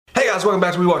guys, welcome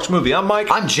back to We Watch Movie. I'm Mike.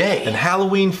 I'm Jay. And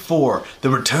Halloween 4, The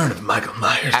Return of Michael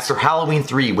Myers. After Halloween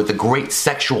 3 with the great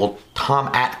sexual Tom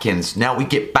Atkins, now we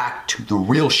get back to the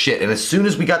real shit. And as soon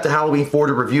as we got to Halloween 4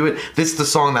 to review it, this is the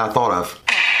song that I thought of.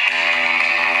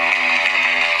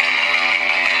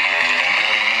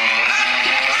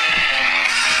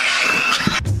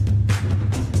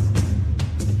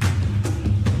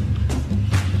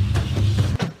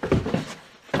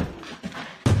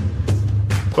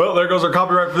 Well, there goes our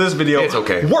copyright for this video. It's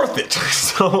okay. Worth it.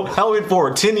 So, Halloween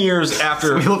 4, 10 years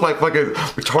after... We look like fucking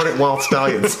retarded wild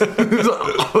stallions.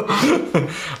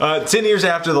 10 years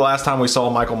after the last time we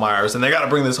saw Michael Myers, and they gotta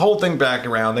bring this whole thing back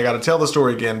around. They gotta tell the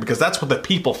story again, because that's what the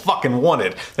people fucking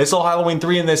wanted. They saw Halloween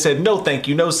 3 and they said, no thank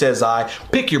you, no says I.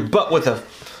 Pick your butt with a...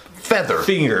 feather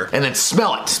finger. And then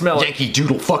smell it. Smell it. Yankee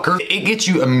Doodle fucker. It gets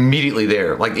you immediately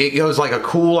there. Like, it goes like a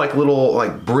cool, like, little,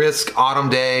 like, brisk autumn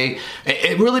day.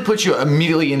 It really puts you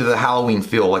immediately into the Halloween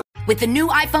feel. Like, with the new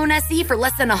iPhone SE for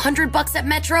less than $100 at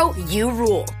Metro, you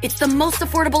rule. It's the most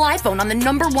affordable iPhone on the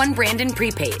 #1 brand in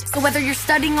prepaid. So whether you're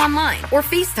studying online or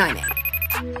FaceTiming.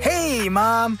 Hey,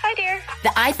 Mom. Hi, dear. The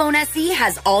iPhone SE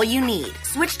has all you need.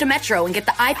 Switch to Metro and get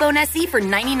the iPhone SE for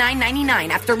 $99.99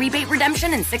 after rebate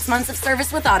redemption and 6 months of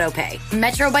service with AutoPay.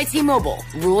 Metro by T-Mobile.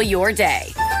 Rule your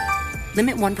day.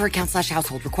 Limit 1 per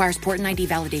account/household. Requires port and ID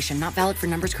validation. Not valid for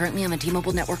numbers currently on the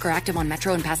T-Mobile network or active on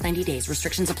Metro in past 90 days.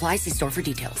 Restrictions apply. See store for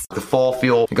details. the fall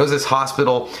feel. He goes to this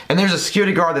hospital, and there's a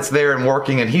security guard that's there and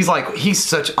working, and he's like,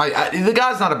 the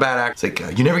guy's not a bad actor. It's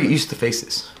like, you never get used to the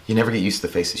faces. You never get used to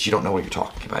the faces. You don't know what you're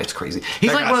talking about. It's crazy.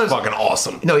 He's that like one of those fucking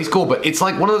awesome. No, he's cool, but it's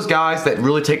like one of those guys that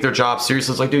really take their job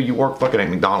seriously. It's like, dude, you work fucking at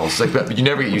McDonald's. It's like, but you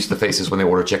never get used to the faces when they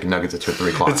order chicken nuggets at 2 or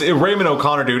 3 o'clock. It's Raymond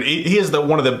O'Connor, dude. He is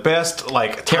one of the best,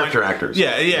 like... Character actors.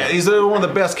 Yeah. He's one of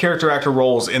the best character actor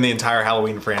roles in the entire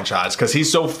Halloween franchise, because he's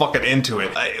so fucking into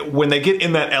it. When they get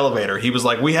in that elevator, he was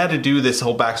like, we had to do this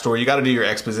whole backstory. You got to do your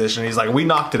exposition. He's like, we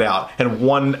knocked it out in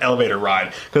one elevator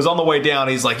ride. Because on the way down,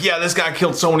 he's like, yeah, this guy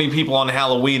killed so many people on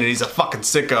Halloween, and he's a fucking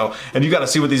sicko, and you got to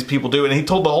see what these people do. And he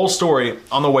told the whole story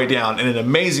on the way down in an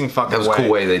amazing fucking way. That was a cool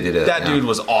way they did it. That dude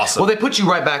was awesome. Well, they put you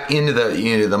right back into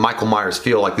the Michael Myers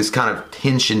feel, like this kind of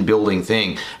tension building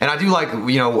thing. And I do like,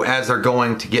 as they're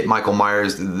going to get Michael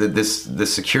Myers, the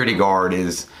security guard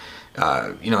is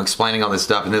explaining all this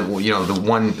stuff, and then the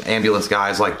one ambulance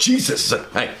guy is like, Jesus,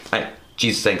 hey,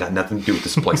 Jesus ain't got nothing to do with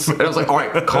this place. And I was like, all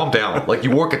right, calm down. Like,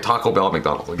 you work at Taco Bell at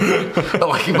McDonald's.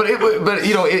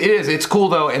 It's cool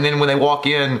though. And then when they walk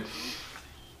in,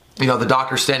 the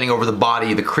doctor's standing over the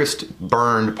body, the crisp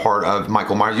burned part of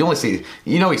Michael Myers. You only see,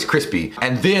 he's crispy.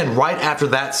 And then right after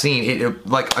that scene,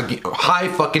 like a high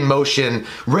fucking motion,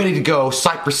 ready to go,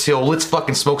 Cypress Hill, let's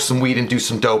fucking smoke some weed and do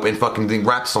some dope and fucking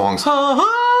rap songs.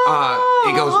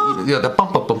 It goes, the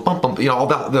bump, all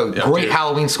the great dude.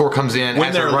 Halloween score comes in when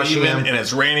as they're rushing leaving in, and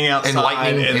it's raining outside and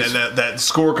lightning, and then that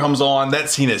score comes on.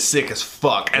 That scene is sick as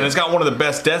fuck, and it's got one of the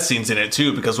best death scenes in it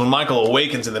too, because when Michael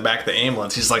awakens in the back of the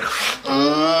ambulance, he's like,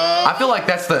 I feel like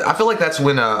that's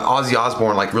when Ozzy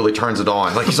Osbourne like really turns it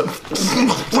on. Like, he's like,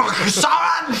 son!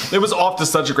 It was off to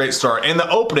such a great start. And the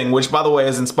opening, which by the way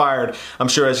is inspired, I'm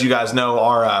sure as you guys know,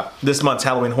 our this month's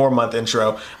Halloween Horror Month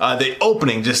intro, the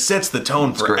opening just sets the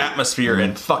tone for atmosphere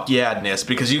and fuck yeah-ness,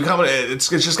 because it's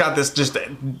just got this just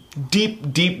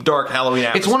deep dark Halloween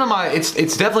atmosphere.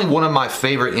 It's definitely one of my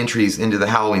favorite entries into the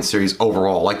Halloween series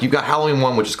overall. Like, you've got Halloween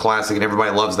 1, which is classic and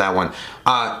everybody loves that one.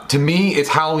 To me, it's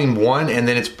Halloween 1, and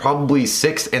then it's probably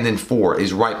 6, and then 4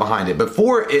 is right behind it. But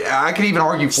 4, I could even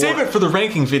argue 4. Save it for the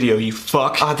ranking video, you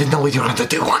fuck. No, we don't have to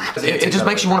do one. It just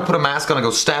makes you want to put a mask on and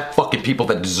go stab fucking people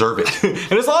that deserve it.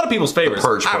 And it's a lot of people's favorites. The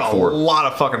Purge, I have a lot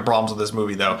of fucking problems with this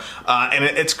movie, though. And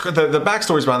it's the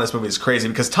backstories behind this movie is crazy,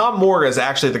 because Tom Morga is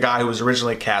actually the guy who was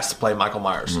originally cast to play Michael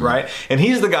Myers, right? And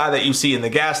he's the guy that you see in the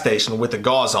gas station with the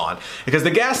gauze on. Because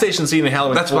the gas station scene in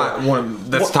Halloween 4...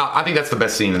 I think that's the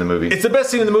best scene in the movie. It's the best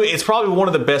scene in the movie. It's probably one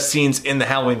of the best scenes in the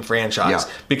Halloween franchise.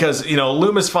 Yeah. Because,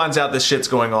 Loomis finds out this shit's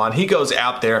going on. He goes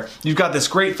out there. You've got this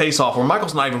great face-off where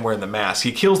Michael's not even wearing the mask.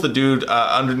 He kills the dude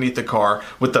underneath the car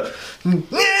with the...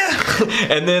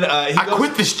 and then I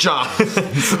quit this job.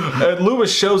 And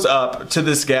Loomis shows up to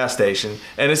this gas station,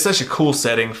 and it's such a cool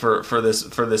setting for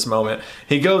this moment.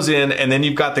 He goes in, and then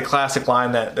you've got the classic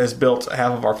line that has built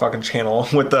half of our fucking channel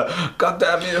with the "God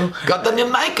damn you, God damn you,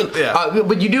 Michael." Yeah.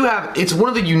 But you do have, it's one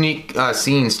of the unique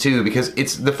scenes too, because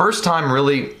it's the first time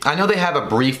really. I know they have a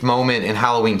brief moment in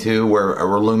Halloween 2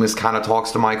 where Loomis kind of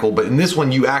talks to Michael, but in this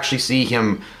one you actually see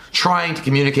him trying to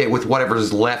communicate with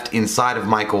whatever's left inside of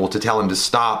Michael to tell him to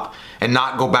stop and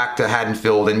not go back to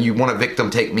Haddonfield, and you want a victim,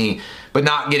 take me. but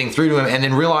not getting through to him, and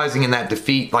then realizing in that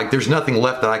defeat, like there's nothing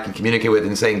left that I can communicate with,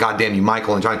 and saying, "God damn you,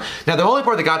 Michael," and trying. Now the only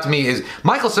part that got to me is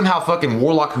Michael somehow fucking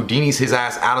Warlock Houdini's his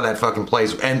ass out of that fucking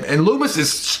place, and Loomis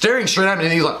is staring straight at him,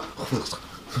 and he's like.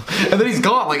 And then he's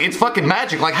gone. Like, it's fucking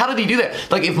magic. Like, how did he do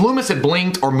that? Like, if Loomis had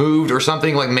blinked or moved or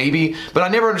something, like, maybe. But I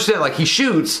never understood. Like, he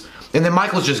shoots, and then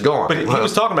Michael's just gone. But he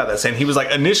was talking about that, saying he was like,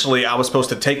 initially, I was supposed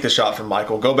to take the shot from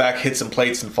Michael, go back, hit some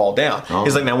plates, and fall down. Oh.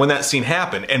 He's like, now, when that scene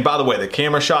happened, and by the way, the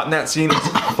camera shot in that scene is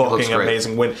fucking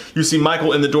amazing. When you see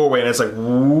Michael in the doorway, and it's like,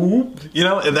 whoop, you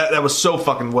know, and that was so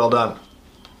fucking well done.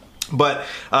 But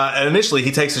initially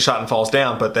he takes a shot and falls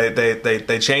down, but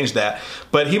they changed that.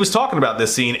 But he was talking about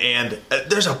this scene, and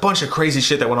there's a bunch of crazy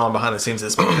shit that went on behind the scenes of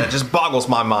this movie that just boggles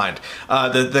my mind.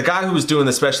 The guy who was doing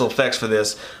the special effects for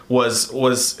this was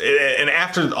and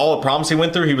after all the problems he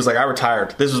went through, he was like, I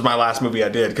retired. This was my last movie I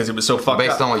did because it was so fucked up.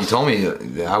 Based on what you told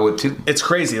me, I would too. It's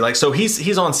crazy. Like, so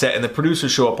he's on set, and the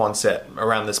producers show up on set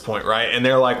around this point, right? And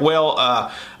they're like,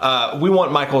 well, we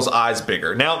want Michael's eyes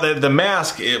bigger. Now, the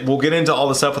mask, we'll get into all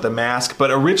the stuff with the mask, but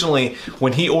originally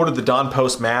when he ordered the Don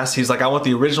Post mask, he's like, I want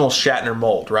the original Shatner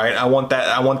mold, right? I want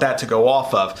that to go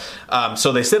off of.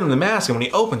 So they send him the mask, and when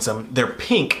he opens them, they're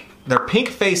pink. They're pink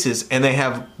faces, and they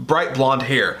have bright blonde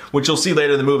hair, which you'll see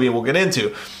later in the movie and we'll get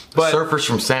into. But surfers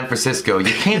from San Francisco,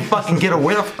 you can't fucking get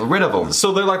rid of them.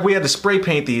 So they're like, we had to spray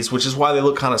paint these, which is why they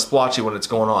look kind of splotchy when it's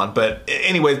going on. But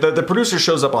anyway, the producer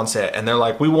shows up on set, and they're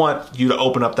like, we want you to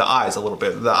open up the eyes a little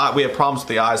bit. We have problems with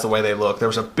the eyes, the way they look. There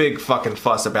was a big fucking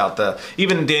fuss about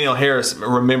even Daniel Harris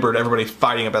remembered everybody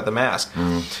fighting about the mask.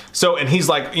 So, and he's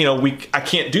like, you know, I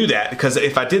can't do that, because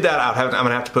if I did that, I'm going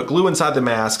to have to put glue inside the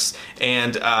masks,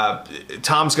 and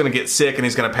Tom's going to get sick, and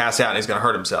he's going to pass out, and he's going to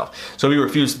hurt himself. So he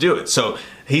refused to do it. So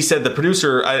he said the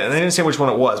producer, and they didn't say which one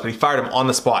it was, but he fired him on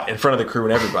the spot in front of the crew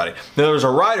and everybody. Now, there was a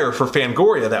writer for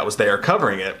Fangoria that was there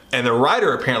covering it, and the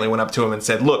writer apparently went up to him and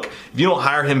said, look, if you don't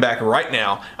hire him back right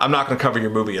now, I'm not going to cover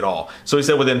your movie at all. So he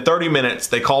said within 30 minutes,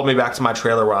 they called me back to my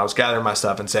trailer where I was gathering my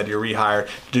stuff and said, you're rehired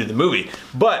to do the movie.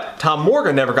 But Tom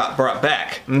Morgan never got brought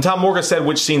back. And Tom Morgan said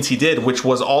which scenes he did, which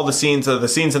was all the scenes in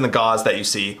the gauze that you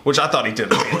see, which I thought he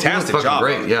did a fantastic job.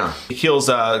 Great, yeah. He kills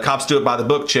Cops Do It by the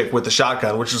Book chick with the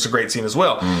shotgun, which was a great scene as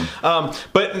well.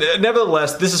 But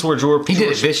nevertheless, this is where George... He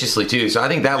did it viciously, too, so I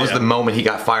think that was the moment he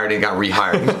got fired and got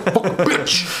rehired. Fucking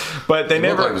bitch! But they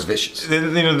never... Like it was vicious. They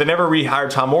never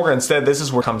rehired Tom Morgan. Instead, this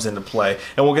is where it comes into play,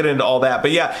 and we'll get into all that.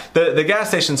 But yeah, the gas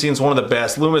station scene is one of the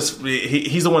best. Loomis,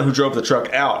 he's the one who drove the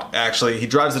truck out, actually. He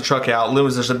drives the truck out.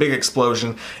 Loomis, there's a big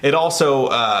explosion. It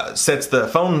also sets the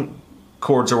phone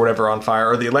cords or whatever on fire,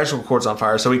 or the electrical cords on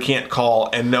fire, so he can't call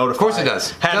and notify. Of course it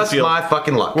does. That's my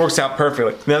fucking luck. Works out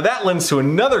perfectly. Now that lends to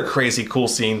another crazy cool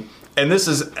scene, and this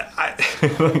is,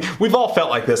 we've all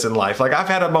felt like this in life. Like, I've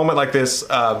had a moment like this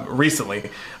recently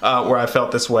where I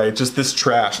felt this way, just this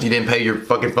trash. You didn't pay your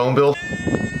fucking phone bill?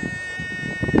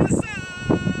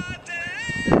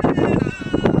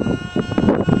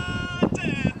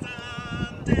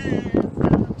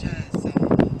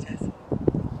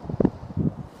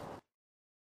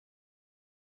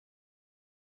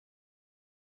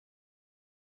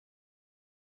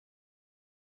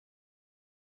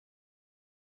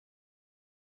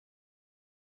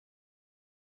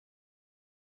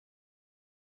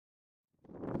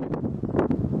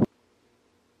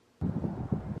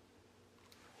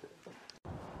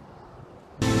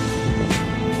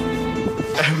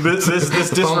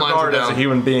 This disregard as a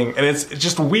human being, and it's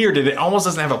just weird, and it almost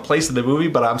doesn't have a place in the movie,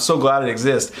 but I'm so glad it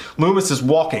exists. Loomis is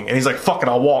walking, and he's like, fuck it,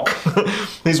 I'll walk.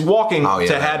 He's walking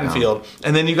to Haddonfield,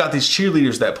 and then you got these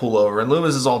cheerleaders that pull over, and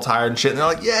Loomis is all tired and shit, and they're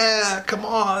like, yeah, come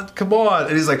on,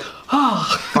 and he's like,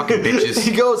 fucking bitches.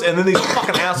 He goes, and then these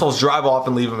fucking assholes drive off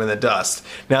and leave him in the dust.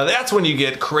 Now that's when you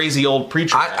get crazy old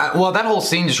preacher. Well, that whole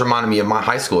scene just reminded me of my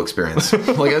high school experience.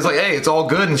 Like, I was like, hey, it's all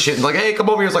good and shit, and like, hey, come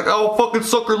over here. It's like, oh, fucking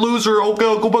sucker loser, okay,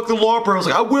 I'll go back to the LARPer. I was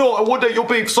like, I will, one day you'll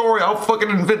be sorry, I'll fucking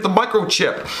invent the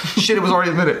microchip. Shit, it was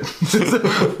already invented.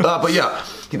 But yeah.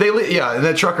 And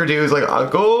that trucker dude is like, I'll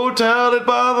go down it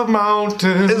by the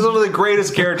mountain. He's one of the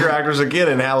greatest character actors again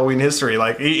in Halloween history.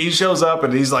 Like, he shows up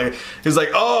and he's like,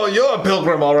 oh, you're a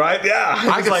pilgrim, all right? Yeah.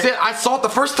 I saw it the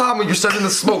first time when you're sending the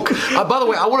smoke. By the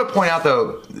way, I want to point out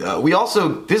though,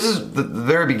 this is the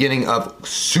very beginning of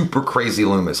super crazy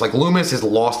Loomis. Like, Loomis has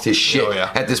lost his shit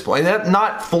at this point. And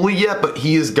not fully yet, but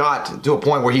he has got to a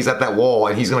point where he's at that wall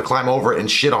and he's going to climb over it and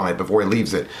shit on it before he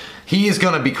leaves it. He is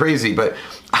going to be crazy, but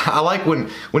I like when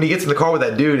he gets in the car with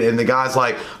that dude and the guy's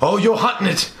like, oh, you're hunting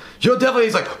it. you're definitely,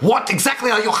 he's like, what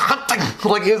exactly are you hunting?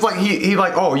 Like, it's like, he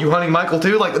like, oh, are you hunting Michael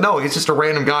too? Like, no, it's just a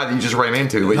random guy that you just ran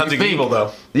into. But Hunting evil,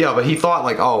 though. Yeah, but he thought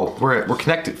like, oh, we're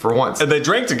connected for once. And they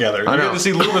drank together. You I know. get to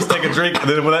see Loomis take a drink, and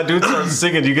then when that dude starts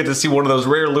singing, you get to see one of those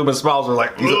rare Loomis smiles where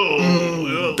like,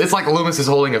 It's like Loomis is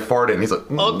holding a fart in. He's like,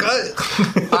 okay.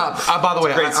 by the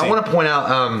way, great I scene. want to point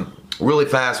out really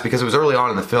fast, because it was early on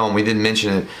in the film, we didn't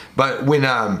mention it, but when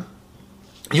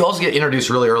you also get introduced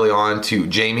really early on to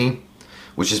Jamie,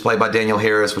 which is played by Danielle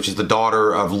Harris, which is the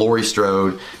daughter of Laurie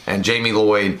Strode, and Jamie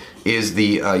Lloyd is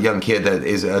the young kid that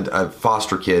is a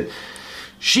foster kid.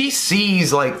 She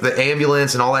sees like the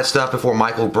ambulance and all that stuff before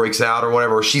Michael breaks out or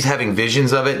whatever. She's having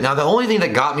visions of it. Now, the only thing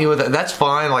that got me with it, that's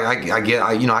fine. Like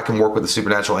I can work with the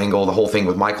supernatural angle. The whole thing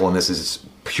with Michael in this is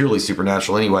purely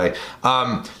supernatural anyway.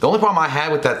 The only problem I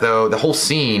had with that, though, the whole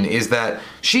scene, is that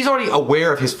she's already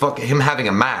aware of him having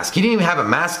a mask. He didn't even have a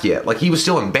mask yet. Like, he was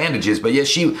still in bandages, but yet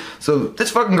so this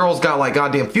fucking girl's got like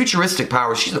goddamn futuristic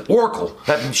powers. She's an oracle.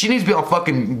 She needs to be on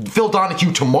fucking Phil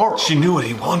Donahue tomorrow. She knew what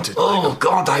he wanted. Oh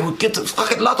God, I would get the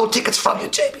fucking lotto tickets from you,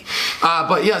 Jamie.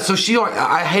 But yeah, so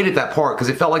I hated that part because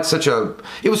it felt like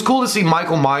it was cool to see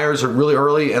Michael Myers really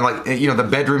early, and like, you know, the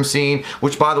bedroom scene,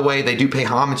 which by the way, they do pay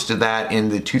homage to that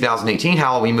in the 2018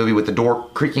 Halloween movie with the door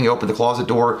creaking open, the closet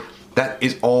door. That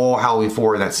is all Halloween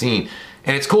 4 in that scene.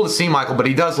 And it's cool to see Michael, but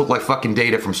he does look like fucking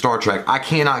Data from Star Trek. I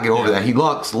cannot get over that. He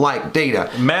looks like Data.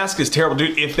 Mask is terrible,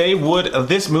 dude. If they would,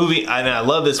 this movie, and I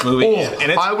love this movie,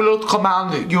 and I will not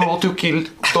command you to kill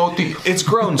Toti. it's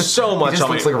grown so much just on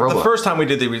me. looks like a robot. The first time we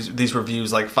did these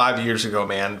reviews, like 5 years ago,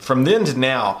 man, from then to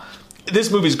now,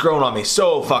 this movie's grown on me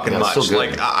so fucking it's much. still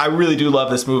good. Like, I really do love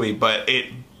this movie, but it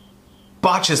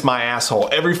botches my asshole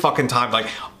every fucking time. Like,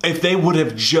 if they would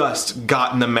have just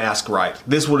gotten the mask right,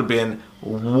 this would have been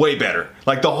way better.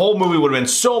 Like, the whole movie would have been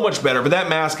so much better, but that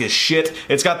mask is shit.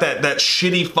 It's got that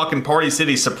shitty fucking Party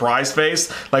City surprise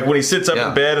face. Like, when he sits up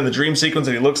in bed in the dream sequence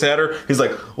and he looks at her, he's like,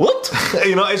 what?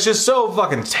 You know, it's just so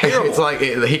fucking terrible. It's like,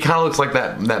 he kind of looks like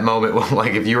that moment when,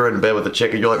 like, if you were in bed with a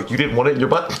chick and you're like, you didn't want it in your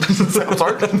butt? I'm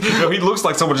sorry? No, he looks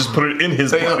like someone just put it in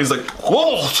his butt. He's like,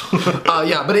 whoa!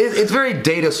 Yeah, but it's very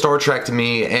Data Star Trek to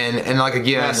me, and like,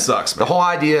 again, That sucks, the man. whole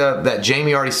idea that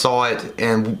Jamie already saw it,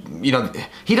 and, you know,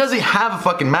 he doesn't have a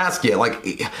fucking mask yet. Like,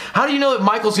 how do you know that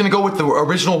Michael's gonna go with the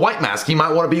original white mask? He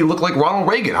might want to look like Ronald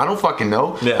Reagan. I don't fucking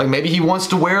know. Yeah. Like, maybe he wants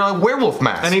to wear a werewolf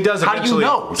mask. And he does How do you eventually-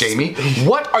 know, Jamie?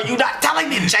 What are you not telling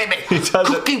me, Jamie? He does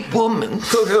it. Cooking woman.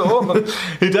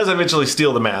 He does eventually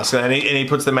steal the mask, and he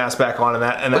puts the mask back on,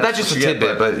 and But that's just a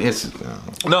tidbit, but it's...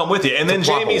 No, I'm with you. And then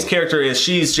plot Jamie's hole. character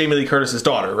she's Jamie Lee Curtis's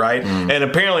daughter, right? And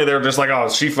apparently they're just like, oh,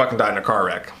 she fucking died in a car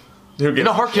wreck. Who gives You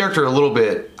know, her character a little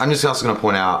bit, I'm just also going to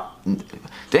point out,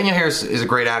 Danielle Harris is a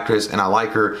great actress and I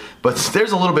like her, but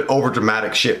there's a little bit over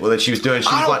dramatic shit that she was doing. She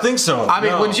I was don't like, think so, I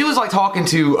mean, no. when she was like talking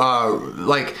to,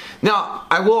 now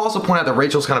I will also point out that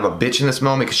Rachel's kind of a bitch in this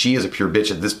moment because she is a pure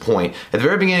bitch at this point. At the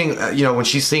very beginning, you know, when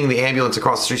she's seeing the ambulance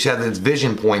across the street, she had this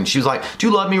vision point. She was like, "Do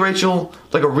you love me, Rachel?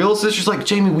 Like a real sister?" She's like,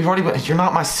 "Jamie, we've already been. You're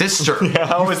not my sister." Yeah,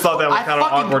 I always thought that was kind of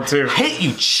fucking awkward too. hate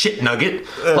you, shit nugget.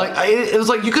 Like, it was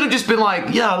like, you could have just been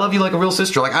like, "Yeah, I love you like a real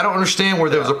sister." Like, I don't understand where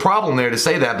there was a problem there to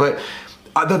say that, but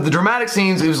the dramatic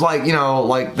scenes, it was like, you know,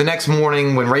 like the next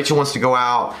morning when Rachel wants to go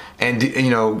out and, you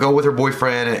know, go with her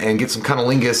boyfriend and get some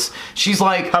cunnilingus, she's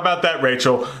like, How about that,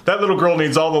 Rachel? That little girl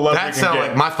needs all the love That you can sound get.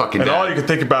 like my fucking And dad. all you can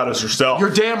think about is yourself. "You're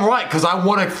damn right, because I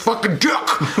want a fucking dick."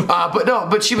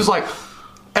 But she was like,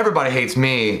 "Everybody hates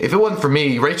me. If it wasn't for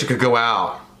me, Rachel could go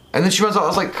out." And then she runs off. I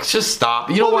was like, just stop.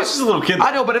 You know Well, what? she's a little kid.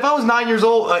 I know, but if I was 9 years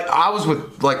old, like, I was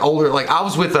with like older, like I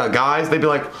was with guys, they'd be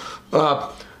like,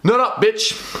 "Nut up,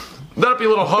 bitch. Nut up, you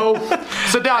little hoe.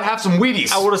 Sit down, have some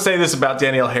Wheaties." I want to say this about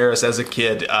Danielle Harris as a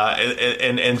kid,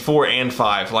 in 4 and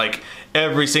 5. Like,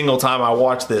 every single time I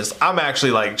watch this, I'm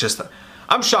actually like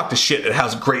I'm shocked to shit at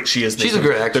how great she is. She's a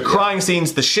great actress, The crying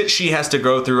scenes, the shit she has to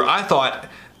go through. I thought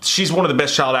she's one of the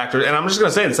best child actors, and I'm just going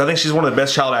to say this. I think she's one of the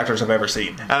best child actors I've ever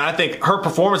seen. And I think her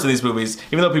performance in these movies,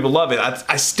 even though people love it,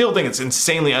 I still think it's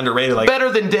insanely underrated. Like,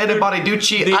 Better than Dead and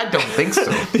Bodyducci? I don't think so.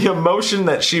 the emotion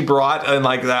that she brought, and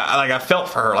like that, like I felt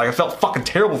for her. Like, I felt fucking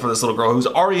terrible for this little girl who's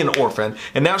already an orphan,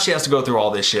 and now she has to go through all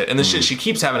this shit, and the shit she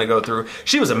keeps having to go through.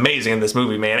 She was amazing in this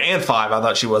movie, man, and 5, I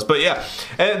thought she was. But yeah,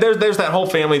 and there's that whole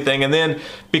family thing, and then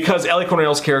because Ellie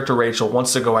Cornell's character Rachel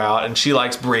wants to go out and she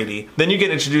likes Brady, then you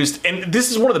get introduced, and this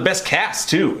is one one of the best casts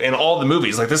too in all the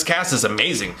movies. Like this cast is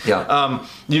amazing. Yeah.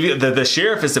 The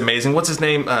sheriff is amazing. What's his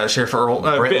name? Sheriff Earl.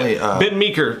 Ben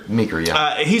Meeker. Meeker,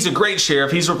 yeah. He's a great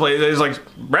sheriff. He's replaced. He's like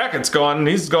Brackett's gone.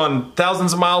 He's gone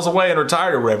thousands of miles away and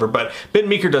retired or whatever. But Ben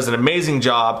Meeker does an amazing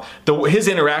job. His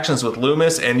interactions with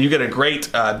Loomis, and you get a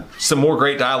great, some more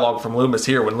great dialogue from Loomis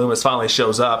here when Loomis finally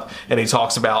shows up and he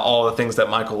talks about all the things that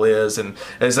Michael is, and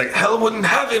it's like hell wouldn't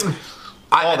have him.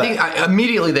 I think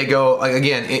immediately they go like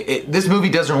again. This movie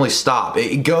doesn't really stop.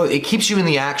 It keeps you in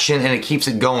the action and it keeps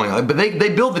it going. But they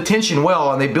build the tension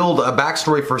well, and they build a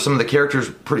backstory for some of the characters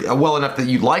pretty well enough that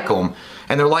you like them,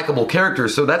 and they're likable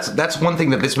characters. So that's one thing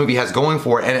that this movie has going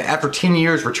for it. And after 10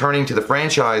 years returning to the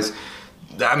franchise,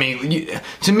 I mean,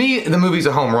 to me, the movie's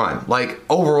a home run. Like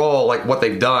overall, like what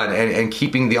they've done and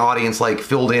keeping the audience like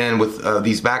filled in with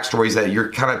these backstories that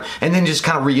you're kind of, and then just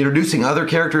kind of reintroducing other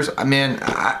characters. I mean,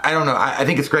 I don't know. I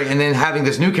think it's great. And then having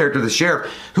this new character, the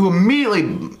sheriff, who immediately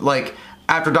like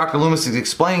after Dr. Loomis is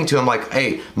explaining to him like,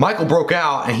 hey, Michael broke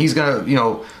out and he's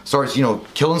gonna, starts,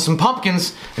 killing some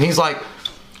pumpkins, and he's like,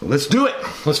 let's do it.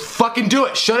 Let's fucking do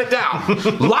it. Shut it down.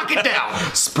 Lock it down.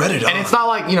 Spread it out. And it's not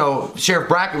like, Sheriff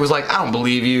Brackett was like, I don't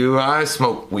believe you. I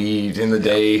smoke weed in the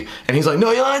day. And he's like, no,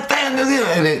 you don't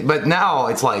understand. But now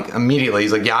it's like immediately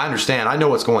he's like, yeah, I understand. I know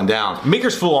what's going down.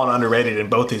 Meeker's full on underrated in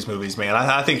both these movies, man.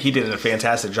 I think he did a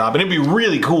fantastic job. And it'd be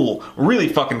really cool, really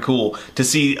fucking cool to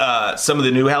see some of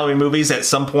the new Halloween movies at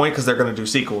some point, because they're going to do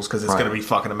sequels, because it's going to be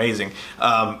fucking amazing.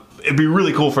 It'd be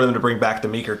really cool for them to bring back the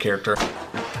Meeker character.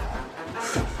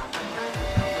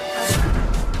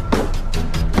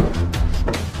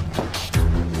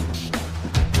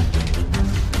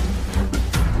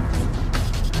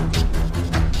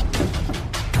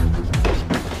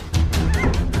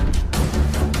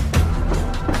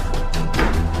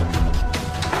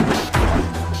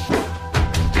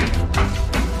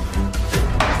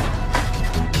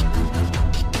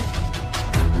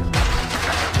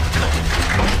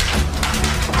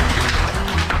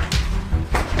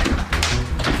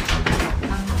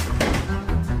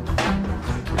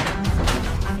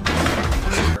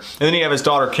 And then you have his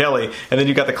daughter Kelly, and then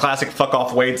you got the classic fuck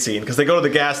off Wade scene, because they go to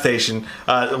the gas station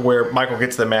where Michael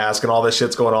gets the mask and all this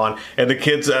shit's going on, and the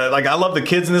kids, I love the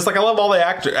kids in this, I love all the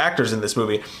actors in this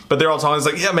movie, but they're all talking, it's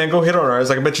like, yeah man, go hit on her. I was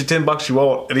like, I bet you $10 you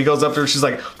won't. And he goes up to her, she's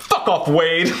like, fuck off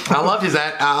Wade. I loved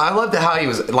I loved how he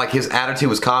was, like, his attitude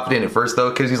was confident at first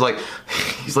though, because he's like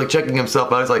checking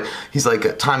himself out, he's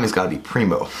like timing's gotta be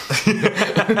primo.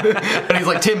 And he's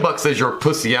like, $10 says you're a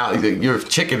pussy out, you're a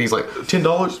chicken. He's like,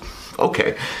 $10?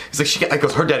 Okay. He's like,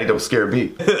 goes, her daddy don't scare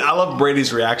me. I love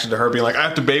Brady's reaction to her being like, I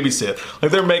have to babysit.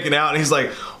 Like, they're making out, and he's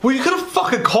like, well, you could have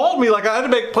fucking called me. Like, I had to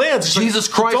make plans. She's Jesus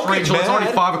Christ, Rachel, it's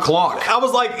already 5 o'clock. I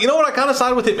was like, you know what? I kind of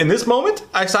sided with him. In this moment,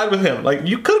 I side with him. Like,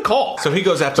 you could have called. So he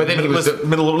goes after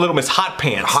Little Miss Hot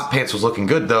Pants. Hot Pants was looking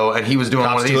good, though, and he was doing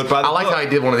one of these. I like how he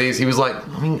did one of these. He was like,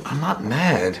 I mean, I'm not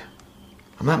mad.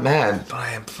 But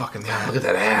I am fucking mad. Look at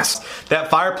that ass. That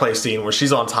fireplace scene where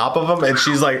she's on top of him and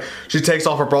she's like, she takes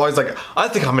off her bra. He's like, I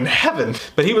think I'm in heaven.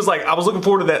 But he was like, I was looking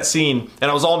forward to that scene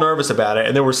and I was all nervous about it.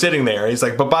 And then we're sitting there. He's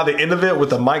like, but by the end of it with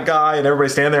the mic guy and everybody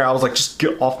standing there, I was like, just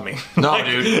get off me. No,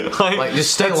 dude. Like,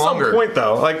 just stay longer. At some point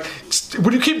though, like,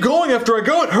 when you keep going after I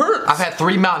go, it hurts. I've had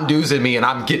 3 Mountain Dews in me and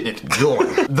I'm getting it going.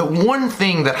 The one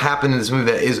thing that happened in this movie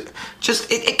that is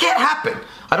just, it can't happen.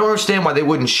 I don't understand why they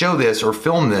wouldn't show this or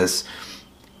film this.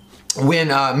 When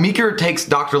Meeker takes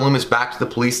Dr. Loomis back to the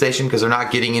police station because they're not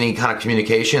getting any kind of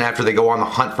communication after they go on the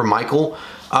hunt for Michael,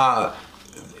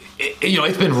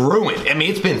 it's been ruined. I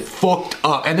mean, it's been fucked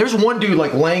up. And there's one dude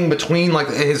like laying between, like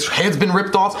his head's been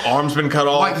ripped off, his arm's been cut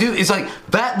off. Like, dude, it's like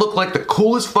that looked like the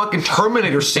coolest fucking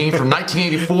Terminator scene from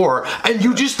 1984, and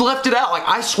you just left it out. Like,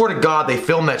 I swear to God, they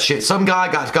filmed that shit. Some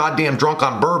guy got goddamn drunk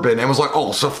on bourbon and was like,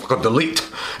 "Oh, so fucking delete."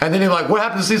 And then they're like, "What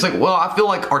happened to this?" He's like, "Well, I feel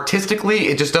like artistically,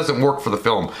 it just doesn't work for the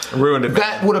film." Ruined it.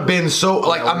 That would have been so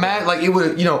like imagine like it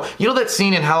would you know that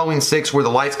scene in Halloween 6 where the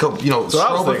lights go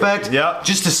strobe effect. Yeah.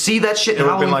 Just to see that shit in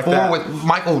Halloween like 4 that. with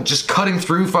Michael just cutting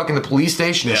through fucking the police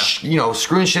station and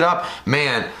screwing shit up,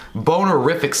 man.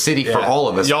 Bonerific city for all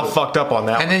of us. Y'all fucked up on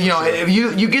that. And then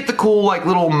you get the cool like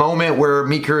little moment where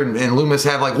Meeker and Loomis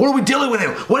have like, what are we dealing with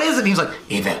him? What is it? And he's like,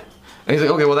 even. And he's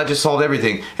like, okay, well that just solved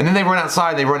everything. And then they run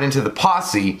outside. They run into the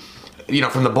posse,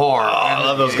 from the bar. Oh, I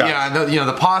love those guys. Yeah,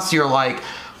 the posse are like,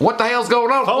 what the hell's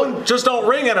going on? Phone just don't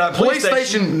ring at a police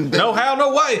station. No how,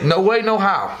 no way. No way, no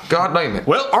how. God damn it.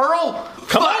 Well, Earl,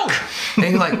 come on. And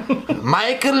he's like,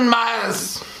 Michael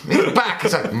Myers. He's back.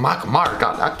 He's like, Michael Myers,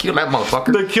 God, I killed that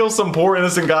motherfucker. They kill some poor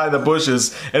innocent guy in the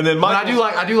bushes, and then But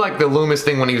I do like the Loomis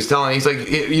thing when he was telling. He's like,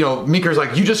 Meeker's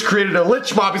like, you just created a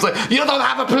lynch mob. He's like, you don't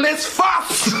have a police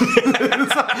force.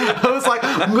 I was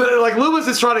like Loomis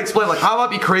is trying to explain, like, I might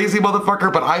be crazy,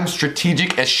 motherfucker, but I'm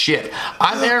strategic as shit.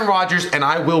 I'm Aaron Rodgers, and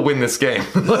I will win this game.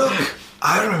 Look,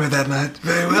 I remember that night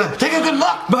very well. Take a good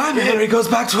look. My memory goes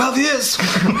back 12 years.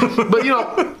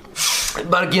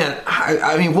 But again,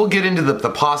 I mean, we'll get into the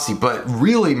posse, but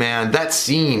really, man, that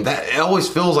scene, it always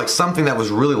feels like something that was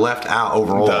really left out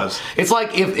overall. It does. It's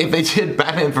like if they did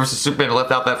Batman versus Superman and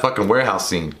left out that fucking warehouse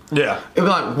scene. Yeah. It'd be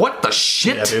like, what the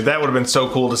shit? Yeah, dude, that would have been so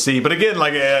cool to see. But again,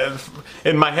 like,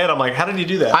 in my head, I'm like, how did you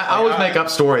do that? I always make up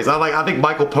stories. I think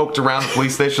Michael poked around the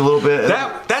police station a little bit.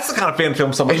 That's the kind of fan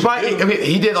film someone should do. I mean,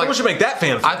 he did, like... Someone should make that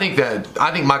fan film.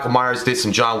 I think Michael Myers did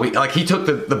some John Wick. Like, he took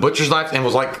the butcher's knife and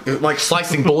was like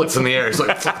slicing bullets in the air. He's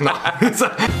like, fuck no. It's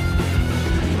like,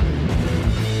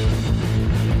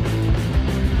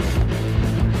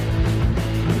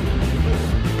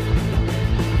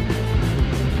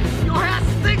 Your ass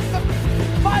stinks of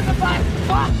fiberglass.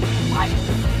 Fuck!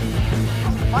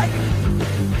 Mike!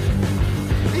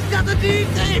 He's got the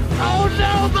DT! Oh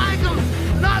no, Michael!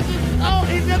 Not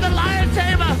he's in the lion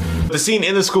tamer! The scene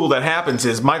in the school that happens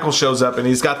is Michael shows up and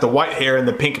he's got the white hair and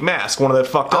the pink mask, one of the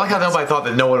fucked up. I like how nobody thought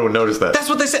that no one would notice that. That's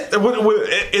what they said.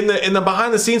 In the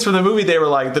behind the scenes for the movie, they were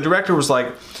like, the director was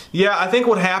like, yeah, I think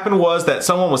what happened was that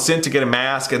someone was sent to get a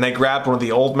mask and they grabbed one of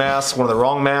the old masks, one of the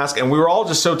wrong masks, and we were all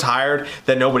just so tired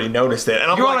that nobody noticed it.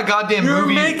 And I'm You're like, on a goddamn you're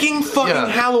movie. making fucking Yeah.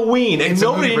 Halloween, and It's a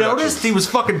nobody movie production. noticed he was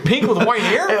fucking pink with white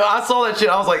hair? And I saw that shit.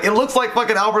 I was like, it looks like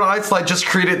fucking Albert Einstein just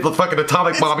created the fucking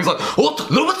atomic bomb. He's like,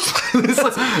 what? Lewis? He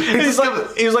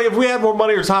was like, if we had more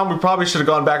money or time, we probably should have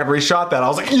gone back and reshot that. I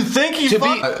was like, you think he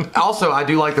Also, I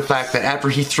do like the fact that after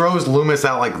he throws Loomis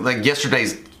out like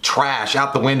yesterday's trash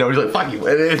out the window, he's like, fuck you.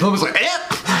 And Loomis like, eh!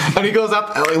 And he goes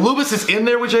out, like, Loomis is in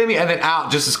there with Jamie and then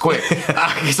out just as quick.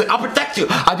 He's like, I'll protect you.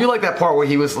 I do like that part where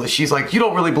she's like, you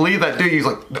don't really believe that, do you? He's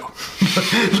like, no.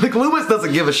 Like, Loomis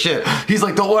doesn't give a shit. He's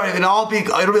like, don't worry,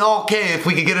 it'll be all okay if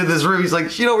we can get in this room. He's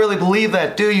like, you don't really believe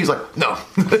that, do you? He's like, no.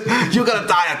 You're gonna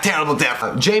die a terrible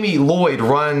death. Jamie Lloyd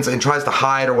runs and tries to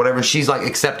hide or whatever, and she's like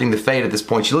accepting the fate at this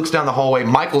point. She looks down the hallway,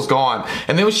 Michael's gone.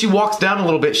 And then when she walks down a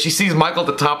little bit, she sees Michael at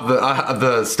the top of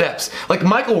the steps. Like,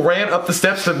 Michael ran up the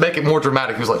steps to make it more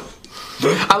dramatic. He was like,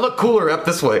 I look cooler up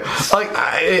this way. Like,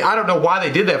 I don't know why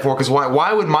they did that for, because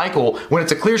why would Michael, when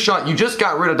it's a clear shot, you just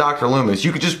got rid of Dr. Loomis,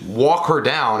 you could just walk her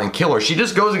down and kill her. She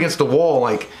just goes against the wall,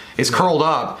 like, it's curled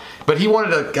up. But he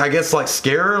wanted to, I guess, like,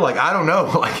 scare her. Like, I don't know.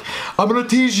 Like, I'm gonna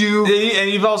tease you.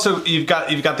 And you've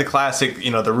got the classic,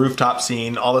 the rooftop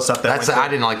scene, all the stuff that I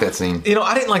didn't like that scene.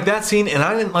 I didn't like that scene, and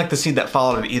I didn't like the scene that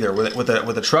followed it either, with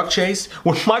a truck chase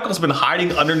when Michael's been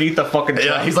hiding underneath the fucking truck.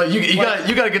 Yeah, he's like, you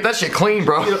gotta get that shit clean,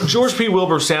 bro. George P.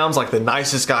 Wilbur sounds like the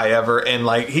nicest guy ever, and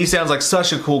like he sounds like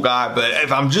such a cool guy. But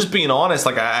if I'm just being honest,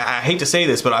 like I hate to say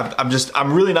this, but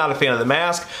I'm really not a fan of the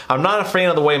mask. I'm not a fan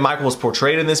of the way Michael was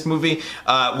portrayed in this movie,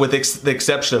 with the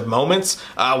exception of moments.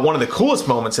 One of the coolest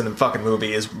moments in the fucking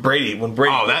movie is Brady when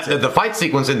Brady. Oh, that's the fight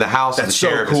sequence in the house. That's of the so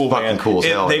sheriff cool, is fucking man. cool as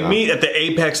hell. They meet at the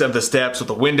apex of the steps with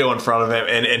the window in front of him,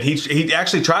 and he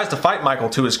actually tries to fight Michael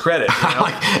to his credit.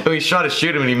 Like, when he shot to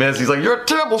shoot him and he missed, he's like, "You're a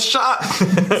terrible shot."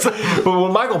 But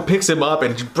when Michael picks him up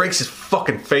and breaks his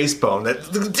fucking face bone,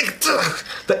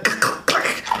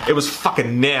 it was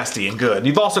fucking nasty and good.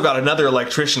 You've also got another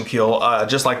electrician kill,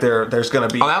 just like there's going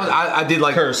to be. Oh, I did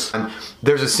like. Curse.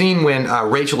 There's a scene when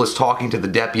Rachel is talking to the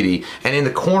deputy, and in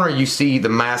the corner you see the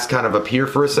mask kind of appear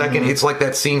for a second. It's like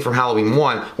that scene from Halloween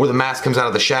 1 where the mask comes out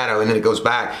of the shadow and then it goes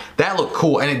back. That looked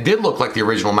cool, and it did look like the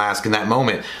original mask in that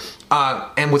moment.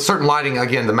 And with certain lighting,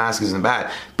 again, the mask isn't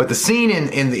bad. But the scene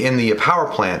in the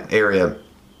power plant area,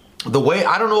 the way,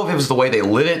 I don't know if it was the way they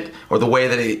lit it or the way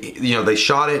that they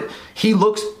shot it, he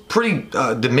looks pretty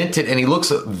demented and he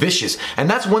looks vicious. And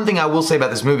that's one thing I will say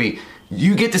about this movie.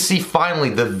 You get to see finally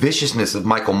the viciousness of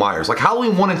Michael Myers. Like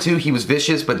Halloween 1 and 2, he was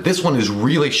vicious, but this one is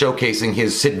really showcasing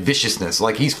his Sid viciousness.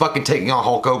 Like he's fucking taking on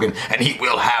Hulk Hogan, and he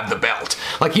will have the belt.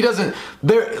 Like he doesn't.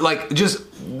 They're like just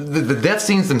the death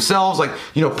scenes themselves. Like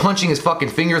punching his fucking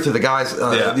finger through the guy's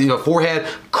forehead,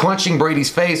 crunching Brady's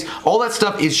face. All that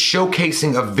stuff is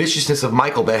showcasing a viciousness of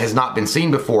Michael that has not been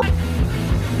seen before. Is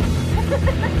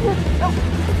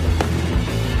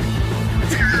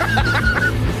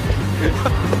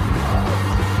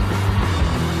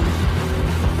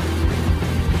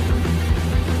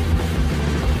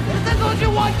this what you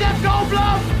want, Jeff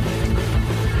Goldblum?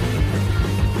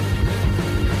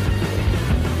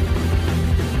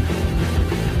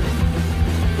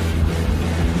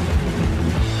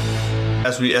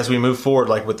 As we move forward,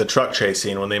 like with the truck chase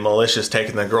scene, when the militia's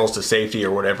taking the girls to safety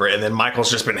or whatever, and then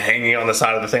Michael's just been hanging on the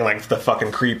side of the thing like the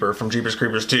fucking creeper from Jeepers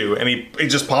Creepers 2, and he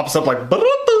just pops up like,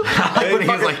 When he's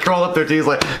like crawled up there too, he's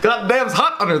like, God damn, it's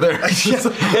hot under there.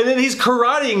 and then he's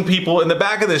karateing people in the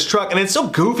back of this truck, and it's so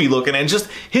goofy looking, and just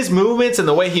his movements and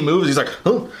the way he moves, he's like,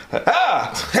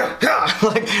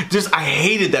 like, just I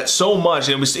hated that so much.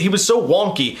 He was so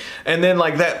wonky, and then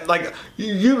like that, like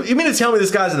you mean to tell me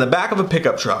this guy's in the back of a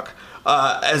pickup truck?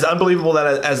 As unbelievable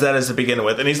as that is to begin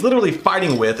with, and he's literally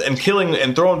fighting with and killing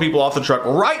and throwing people off the truck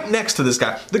right next to this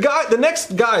guy. The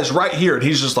next guy is right here, and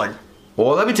he's just like.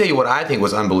 Well, let me tell you what I think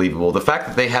was unbelievable. The fact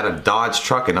that they had a Dodge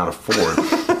truck and not a Ford.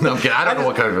 No, I'm kidding. I don't know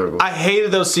what kind of vehicle. I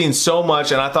hated those scenes so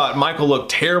much, and I thought Michael looked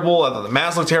terrible. I thought the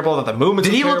mask looked terrible. I thought the movements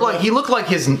Did he looked look like, he looked like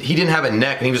he didn't have a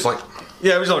neck, and he was like...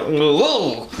 Yeah, he was like,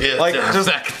 whoa. Yeah, like, just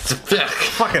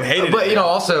fucking hated it. But, you know,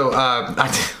 also...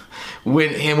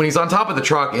 When he's on top of the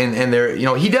truck and there, you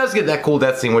know, he does get that cool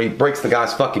death scene where he breaks the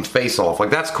guy's fucking face off. Like,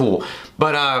 that's cool.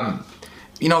 But,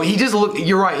 you know, he just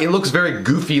you're right, it looks very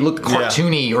goofy, look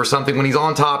cartoony or something when he's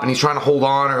on top and he's trying to hold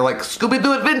on, or like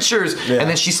Scooby-Doo Adventures, and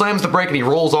then she slams the brake and he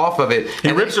rolls off of it.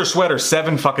 He rips her sweater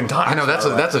 7 fucking times. I know,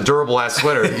 that's a durable ass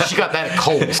sweater. She got that at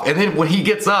Kohl's. And then when he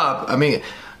gets up, I mean...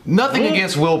 Nothing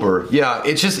against Wilbur. Yeah,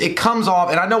 it's just, it comes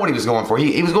off, and I know what he was going for.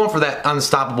 He was going for that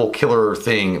unstoppable killer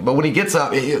thing. But when he gets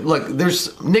up,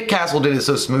 Nick Castle did it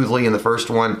so smoothly in the first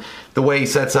one. The way he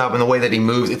sets up and the way that he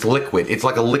moves, it's liquid. It's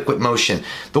like a liquid motion.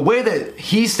 The way that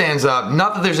he stands up,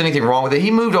 not that there's anything wrong with it.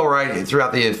 He moved all right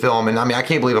throughout the film, and I mean, I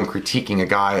can't believe I'm critiquing a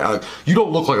guy. You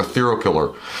don't look like a serial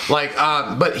killer. Like,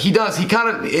 but he does. He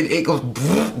kind of, it goes,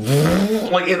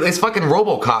 like it's fucking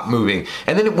RoboCop moving.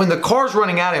 And then when the car's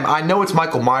running at him, I know it's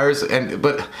Michael Myers,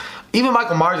 but even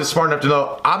Michael Myers is smart enough to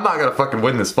know I'm not gonna fucking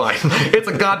win this fight. It's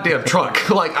a goddamn truck.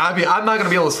 Like, I mean, I'm not gonna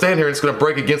be able to stand here and it's gonna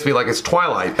break against me like it's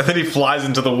Twilight. And then he flies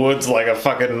into the woods like a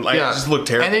fucking, like, it just looked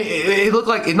terrible. And it looked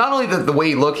like, not only the way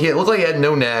he looked, it looked like he had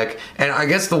no neck, and I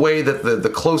guess the way that the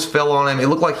clothes fell on him, it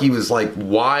looked like he was like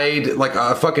wide, like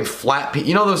a fucking flat piece.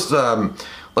 You know those,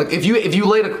 like if you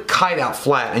laid a kite out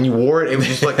flat and you wore it, it was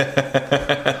just like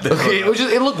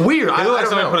it looked weird. It looked like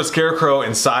somebody put a scarecrow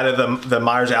inside of the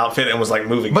Myers outfit and was like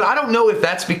moving. But I don't know if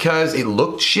that's because it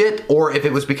looked shit or if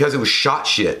it was because it was shot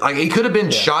shit. Like it could have been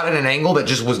shot at an angle that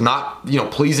just was not, you know,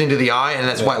 pleasing to the eye, and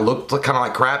that's why it looked kind of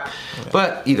like crap. Yeah.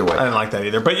 But either way, I didn't like that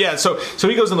either. But yeah, so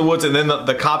he goes in the woods, and then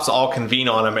the cops all convene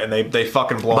on him, and they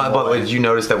fucking blow him away. By the way, did you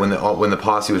notice that when the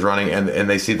posse was running and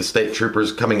they see the state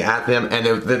troopers coming at them, and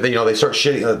they start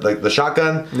shitting like the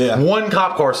shotgun? Yeah. One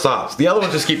cop car stops. The other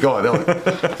ones just keep going. They're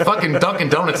like, fucking Dunkin'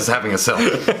 Donuts is having a sale.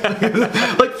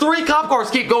 Like 3 cop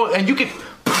cars keep going, and you can.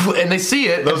 And they see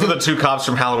it. Those are the 2 cops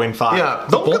from Halloween 5. Yeah.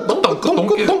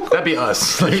 That'd be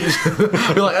us. Be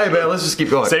like, hey man, let's just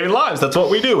keep going. Saving lives, that's what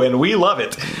we do, and we love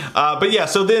it. But yeah,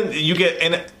 so then you get,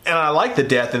 and I like the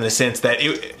death in the sense that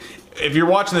if you're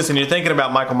watching this and you're thinking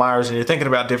about Michael Myers and you're thinking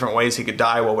about different ways he could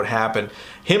die, what would happen,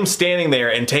 him standing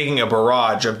there and taking a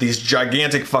barrage of these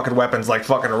gigantic fucking weapons like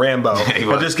fucking Rambo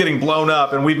and just getting blown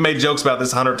up, and we've made jokes about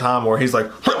this 100 times where he's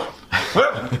like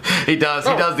he does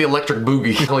the electric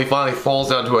boogie until he finally falls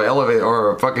down to an elevator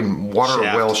or a fucking water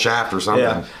well shaft or something.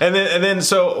 Yeah. And then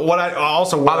so what I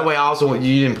also, by the way,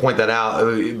 you didn't point that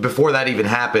out, before that even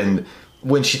happened,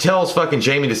 when she tells fucking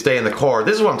Jamie to stay in the car,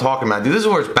 this is what I'm talking about, dude. This is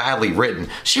where it's badly written.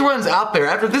 She runs out there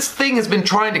after this thing has been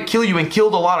trying to kill you and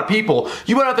killed a lot of people.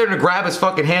 You went out there to grab his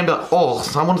fucking hand, like, oh,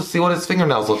 I want to see what his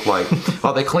fingernails look like.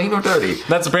 Are they clean or dirty?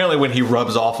 That's apparently when he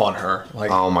rubs off on her.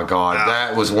 Like, oh my god,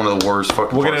 that was one of the worst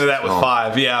fucking. We'll get into that with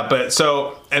 5, yeah. But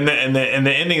so and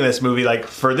the ending of this movie, like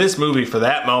for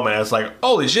that moment, I was like,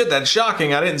 holy shit, that's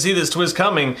shocking. I didn't see this twist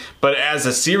coming. But as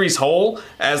a series whole,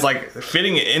 as like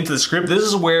fitting it into the script, this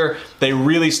is where they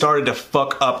really started to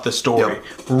fuck up the story.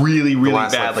 Really the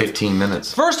last, badly. Like 15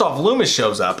 minutes. First off, Loomis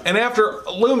shows up, and after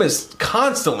Loomis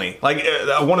constantly, like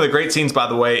one of the great scenes, by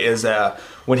the way, is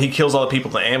when he kills all the people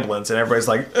in the ambulance, and everybody's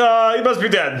like, he must be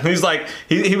dead. And he's like,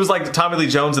 he was like Tommy Lee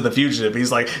Jones in The Fugitive.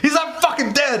 He's like, he's not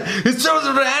fucking dead. It's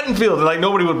Joseph Haddonfield. And like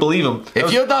nobody would believe him.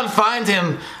 If you don't find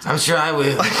him, I'm sure I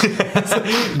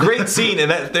will. Great scene,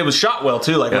 and it was shot well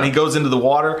too. Like when he goes into the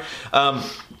water.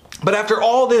 But after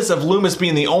all this of Loomis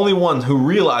being the only one who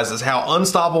realizes how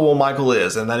unstoppable Michael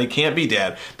is and that he can't be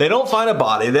dead, they don't find a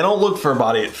body. They don't look for a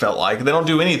body, it felt like. They don't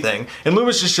do anything. And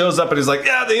Loomis just shows up and he's like,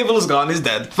 yeah, the evil is gone. He's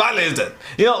dead. Finally he's dead.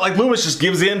 You know, like Loomis just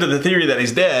gives in to the theory that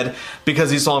he's dead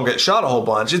because he saw him get shot a whole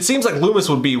bunch. It seems like Loomis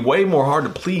would be way more hard to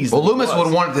please. Well, Loomis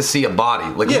would want to see a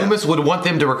body. Like Loomis would want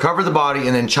them to recover the body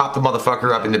and then chop the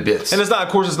motherfucker up into bits. And it's not,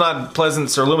 of course, it's not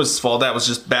Pleasance or Loomis' fault. That was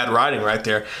just bad writing right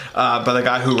there by the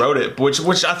guy who wrote it,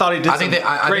 which I thought thought he did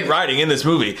great writing in this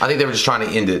movie. I think they were just trying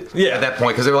to end it Yeah. at that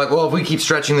point because they were like, well, if we keep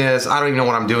stretching this, I don't even know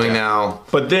what I'm doing now.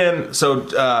 But then,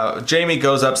 so Jamie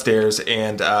goes upstairs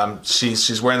and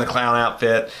she's wearing the clown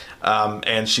outfit.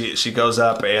 And she goes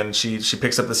up and she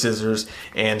picks up the scissors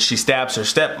and she stabs her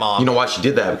stepmom. You know why she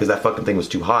did that? Because that fucking thing was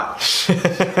too hot.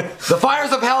 The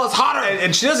fires of hell is hotter.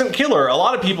 And she doesn't kill her. A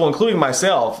lot of people, including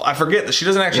myself, I forget that she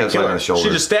doesn't actually kill her. She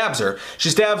just stabs her. She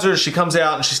stabs her. She comes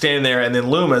out and she's standing there. And then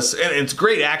Loomis, and it's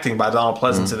great acting by Donald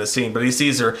Pleasance in this scene, but he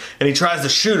sees her and he tries to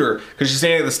shoot her because she's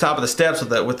standing at the top of the steps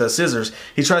with the scissors.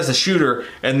 He tries to shoot her,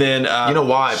 and then you know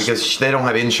why? Because they don't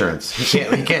have insurance. He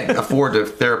can't afford to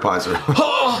therapize her.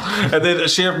 And then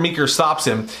Sheriff Meeker stops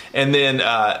him, and then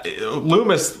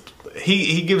Loomis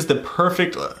he gives the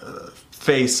perfect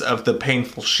face of the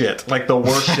painful shit, like the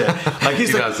worst shit. Like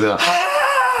he's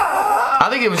I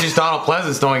think it was just Donald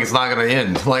Pleasance knowing it's not going to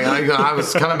end. Like I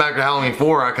was coming back to Halloween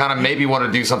 4, I kind of maybe want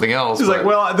to do something else. He's like,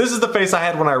 well, this is the face I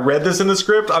had when I read this in the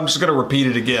script. I'm just going to repeat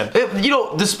it again.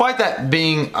 Despite that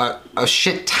being a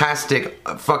shit-tastic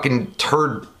fucking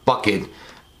turd bucket,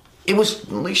 it was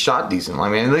at least shot decent. I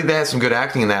mean, they had some good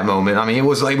acting in that moment. I mean, it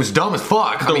was dumb as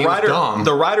fuck.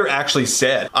 The writer actually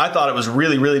said, I thought it was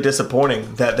really, really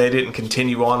disappointing that they didn't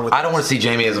continue on with. I don't want to see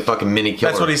Jamie as a fucking mini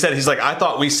killer. That's what he said. He's like, I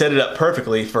thought we set it up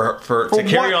perfectly to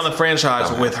carry on the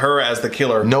franchise with her as the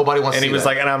killer. Nobody wants to see that. And he was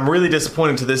like, and I'm really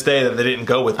disappointed to this day that they didn't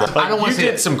go with it. I don't want to see it.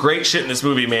 You did some great shit in this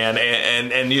movie, man,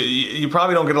 and you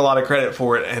probably don't get a lot of credit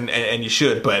for it, and you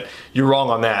should, but you're wrong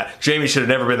on that. Jamie should have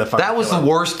never been the fucking That was killer. the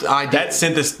worst idea. That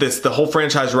sent the whole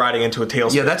franchise riding into a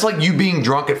tailspin. Yeah, that's like you being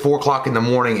drunk at 4 o'clock in the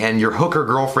morning and your hooker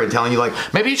girlfriend telling you, like,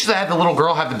 maybe you should have the little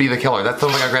girl have to be the killer. That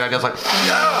sounds like a great idea. It's like,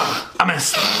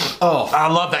 I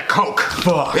love that Coke.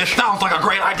 Fuck. It sounds like a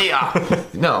great idea.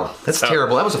 No, that's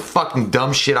terrible. That was a fucking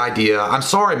dumb shit idea. I'm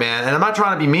sorry, man, and I'm not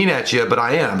trying to be mean at you, but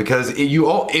I am, because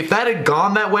if that had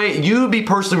gone that way, you would be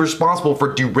personally responsible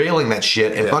for derailing that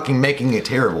shit and fucking making it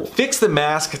terrible. Fix the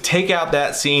mask, take out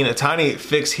that scene, a tiny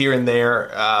fix here and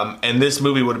there, and this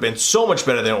movie would have been so much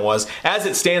better than it was. As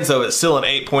it stands, though, it's still an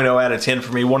 8.0 out of 10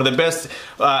 for me. One of the best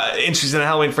entries in the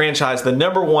Halloween franchise. The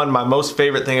number one, my most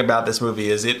favorite thing about this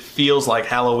movie is it feels like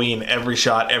Halloween every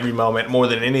shot, every moment, more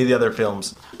than any of the other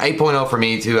films. 8.0 for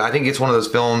me, too. I think it's one of those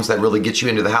films that really gets you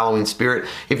into the Halloween spirit.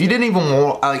 If you didn't even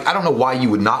want, I don't know why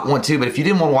you would not want to, but if you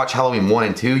didn't want to watch Halloween 1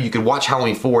 and 2, you could watch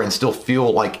Halloween 4 and still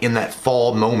feel like in that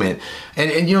fall moment.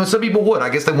 And you know, some people would. I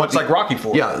guess they want like Rocky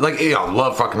 4. Yeah, I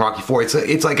love fucking Rocky 4.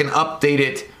 It's like an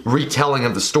updated retelling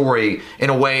of the story in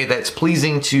a way that's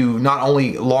pleasing to not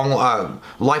only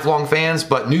lifelong fans,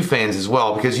 but new fans as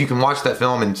well, because you can watch that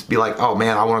film and be like, oh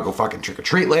man, I want to go fucking trick or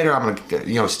treat later. I'm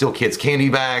gonna steal kids' candy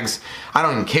bags. I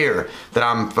don't even care that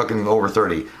I'm fucking over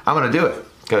 30. I'm gonna do it.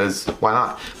 Because why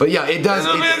not? But yeah, it does.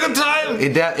 It'll be a good time.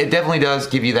 It definitely does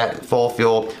give you that fall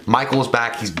feel. Michael is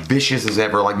back. He's vicious as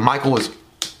ever. Like Michael is.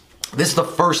 This is the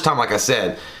first time, like I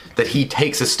said, that he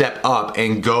takes a step up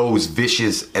and goes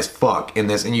vicious as fuck in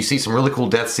this. And you see some really cool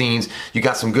death scenes. You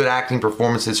got some good acting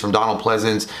performances from Donald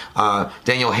Pleasance,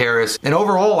 Danielle Harris. And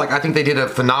overall, like, I think they did a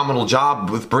phenomenal job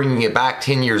with bringing it back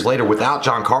 10 years later without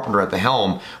John Carpenter at the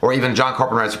helm, or even John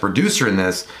Carpenter as a producer in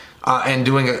this. And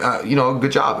doing a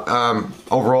good job.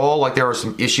 Overall, like, there are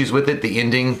some issues with it. The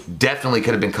ending definitely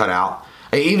could have been cut out.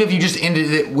 Even if you just ended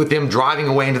it with them driving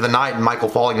away into the night and Michael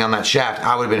falling down that shaft,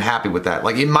 I would have been happy with that.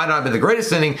 Like, it might not have been the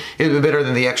greatest ending, it would have been better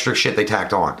than the extra shit they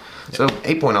tacked on. So,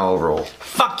 8.0 overall.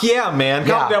 Fuck yeah, man.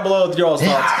 Comment down below with your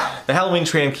thoughts. The Halloween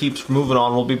train keeps moving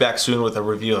on. We'll be back soon with a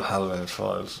review of Halloween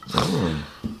 5.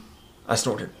 I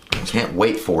snorted. Can't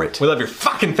wait for it. We love your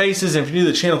fucking faces, and if you're new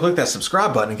to the channel, click that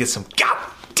subscribe button and get some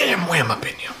goddamn wham up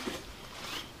in you.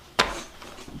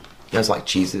 You guys like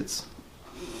Cheez-Its?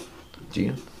 Do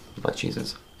you? Like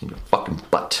Cheez-Its? In your fucking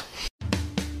butt.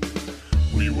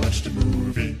 We watched a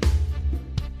movie.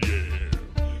 Yeah.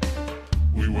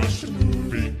 We watched a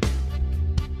movie.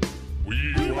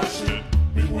 We watched it.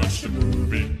 We watched a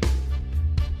movie.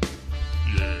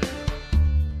 Yeah.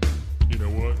 You know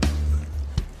what?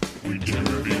 We did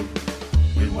a review.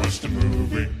 We watched a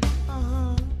movie.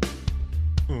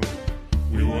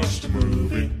 We watched a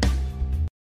movie.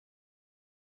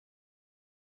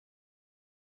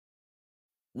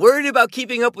 Worried about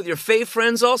keeping up with your fave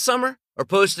friends all summer? Or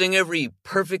posting every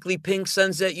perfectly pink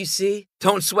sunset you see?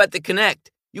 Don't sweat the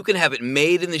Connect. You can have it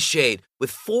made in the shade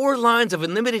with 4 lines of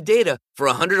unlimited data for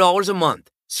 $100 a month.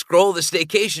 Scroll the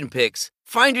staycation pics,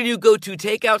 find your new go-to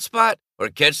takeout spot, or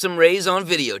catch some rays on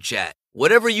video chat.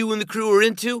 Whatever you and the crew are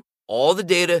into, all the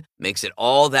data makes it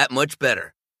all that much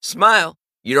better. Smile.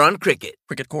 you're on Cricket.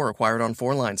 Cricket Core acquired on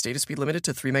 4 lines. Data speed limited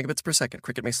to 3 megabits per second.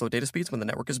 Cricket may slow data speeds when the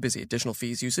network is busy. Additional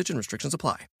fees, usage, and restrictions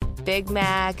apply. Big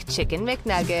Mac, Chicken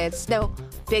McNuggets, no,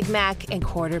 Big Mac and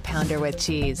Quarter Pounder with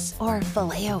cheese, or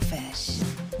Filet-O-Fish.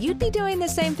 You'd be doing the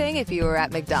same thing if you were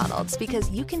at McDonald's, because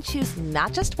you can choose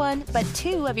not just one, but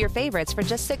 2 of your favorites for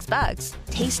just $6.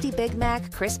 Tasty Big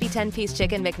Mac, crispy 10-piece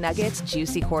Chicken McNuggets,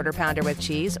 juicy Quarter Pounder with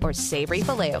cheese, or savory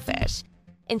Filet-O-Fish.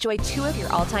 Enjoy 2 of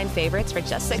your all-time favorites for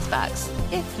just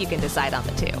 $6, if you can decide on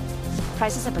the 2.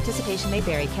 Prices and participation may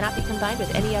vary. Cannot be combined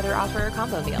with any other offer or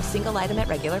combo meal. Single item at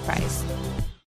regular price.